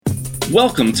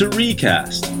Welcome to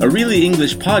Recast, a Really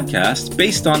English podcast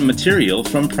based on material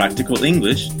from Practical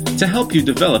English to help you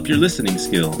develop your listening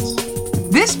skills.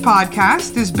 This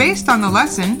podcast is based on the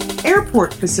lesson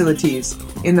Airport Facilities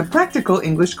in the Practical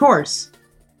English course.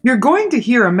 You're going to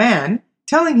hear a man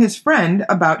telling his friend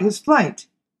about his flight.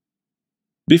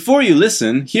 Before you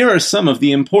listen, here are some of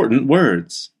the important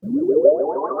words.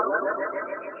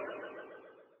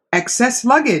 Excess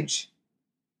luggage.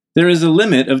 There is a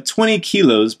limit of 20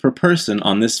 kilos per person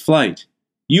on this flight.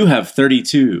 You have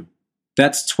 32.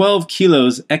 That's 12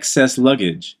 kilos excess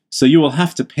luggage, so you will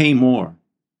have to pay more.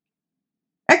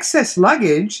 Excess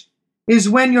luggage is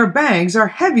when your bags are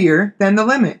heavier than the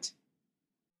limit.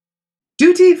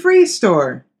 Duty-free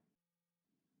store.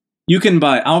 You can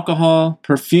buy alcohol,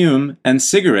 perfume, and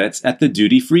cigarettes at the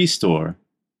duty-free store.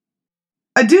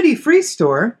 A duty-free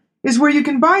store is where you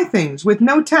can buy things with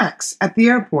no tax at the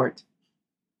airport.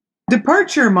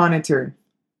 Departure monitor.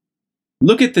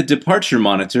 Look at the departure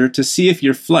monitor to see if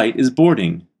your flight is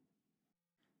boarding.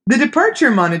 The departure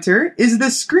monitor is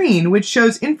the screen which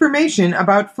shows information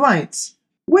about flights,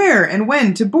 where and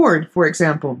when to board, for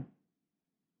example.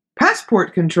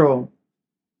 Passport control.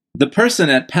 The person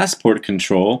at passport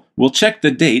control will check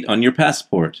the date on your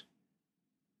passport.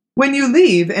 When you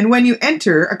leave and when you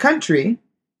enter a country,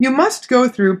 you must go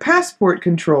through passport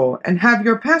control and have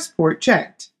your passport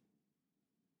checked.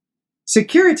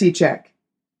 Security check.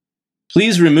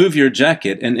 Please remove your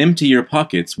jacket and empty your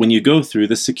pockets when you go through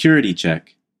the security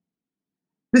check.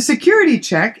 The security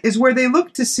check is where they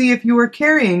look to see if you are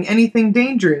carrying anything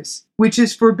dangerous, which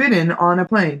is forbidden on a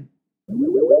plane.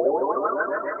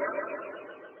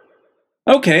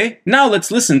 Okay, now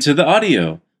let's listen to the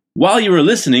audio. While you are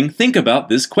listening, think about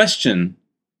this question.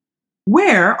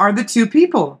 Where are the two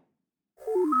people?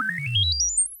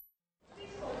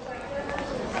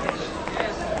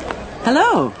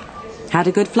 Hello. Had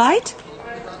a good flight?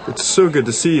 It's so good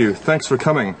to see you. Thanks for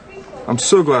coming. I'm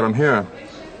so glad I'm here.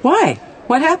 Why?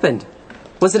 What happened?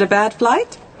 Was it a bad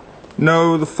flight?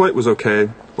 No, the flight was okay,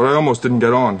 but I almost didn't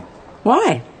get on.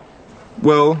 Why?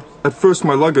 Well, at first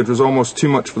my luggage was almost too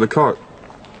much for the cart.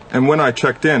 And when I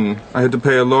checked in, I had to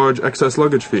pay a large excess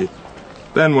luggage fee.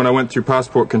 Then when I went through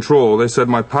passport control, they said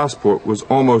my passport was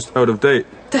almost out of date.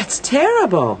 That's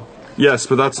terrible. Yes,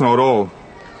 but that's not all.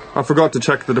 I forgot to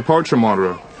check the departure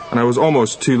monitor, and I was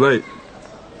almost too late.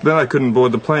 Then I couldn't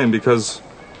board the plane because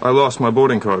I lost my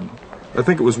boarding card. I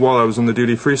think it was while I was in the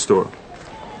duty-free store.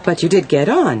 But you did get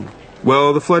on.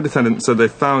 Well, the flight attendant said they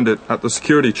found it at the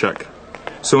security check.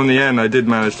 So in the end, I did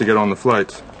manage to get on the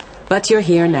flight. But you're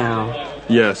here now.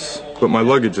 Yes, but my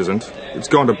luggage isn't. It's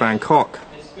gone to Bangkok.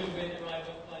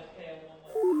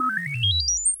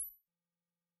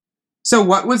 So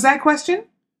what was that question?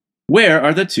 Where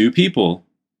are the two people?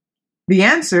 The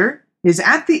answer is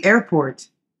at the airport.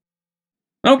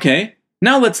 Okay,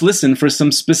 now let's listen for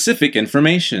some specific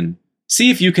information. See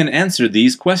if you can answer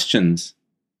these questions.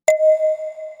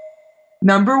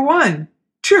 Number 1.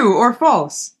 True or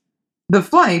false? The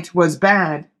flight was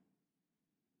bad.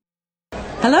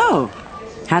 Hello.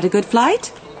 Had a good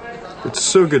flight? It's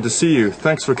so good to see you.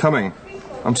 Thanks for coming.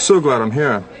 I'm so glad I'm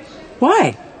here.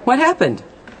 Why? What happened?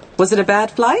 Was it a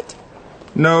bad flight?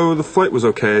 No, the flight was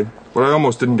okay, but I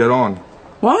almost didn't get on.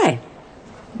 Why?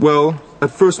 Well, at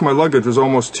first my luggage was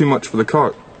almost too much for the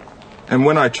cart. And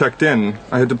when I checked in,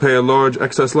 I had to pay a large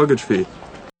excess luggage fee.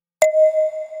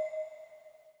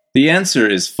 The answer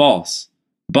is false.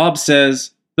 Bob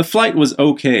says, the flight was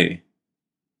okay.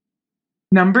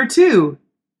 Number 2.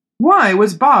 Why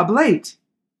was Bob late?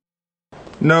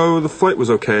 No, the flight was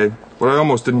okay, but I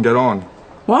almost didn't get on.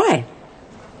 Why?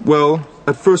 Well,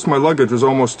 at first my luggage was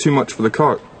almost too much for the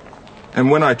cart. And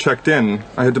when I checked in,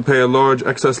 I had to pay a large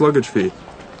excess luggage fee.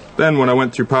 Then when I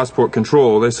went through passport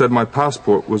control, they said my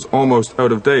passport was almost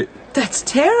out of date. That's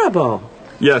terrible.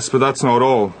 Yes, but that's not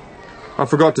all. I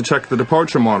forgot to check the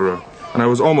departure monitor, and I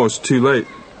was almost too late.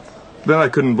 Then I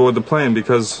couldn't board the plane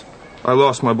because I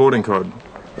lost my boarding card.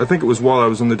 I think it was while I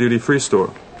was in the duty-free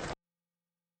store.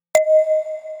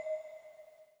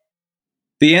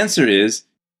 The answer is,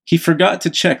 he forgot to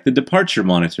check the departure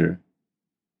monitor.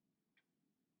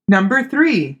 Number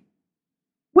 3.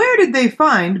 Where did they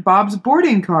find Bob's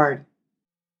boarding card?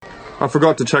 I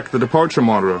forgot to check the departure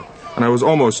monitor, and I was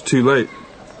almost too late.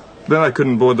 Then I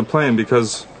couldn't board the plane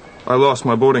because I lost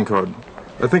my boarding card.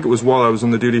 I think it was while I was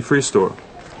in the duty-free store.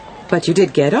 But you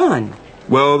did get on.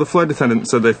 Well, the flight attendant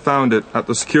said they found it at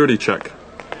the security check.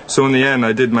 So in the end,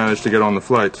 I did manage to get on the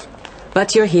flight.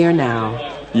 But you're here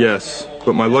now. Yes,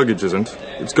 but my luggage isn't.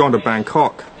 It's gone to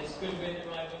Bangkok.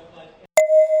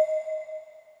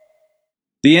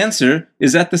 The answer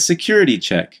is at the security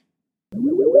check.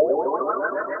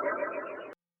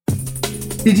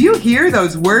 Did you hear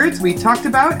those words we talked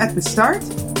about at the start?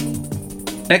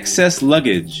 Excess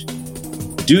luggage,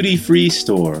 duty-free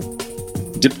store,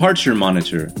 departure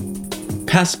monitor,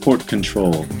 passport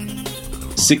control,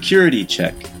 security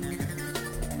check.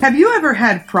 Have you ever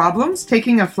had problems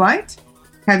taking a flight?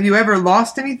 Have you ever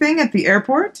lost anything at the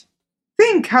airport?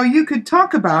 Think how you could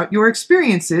talk about your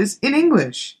experiences in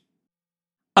English.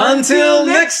 Until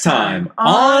next time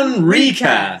on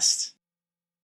Recast.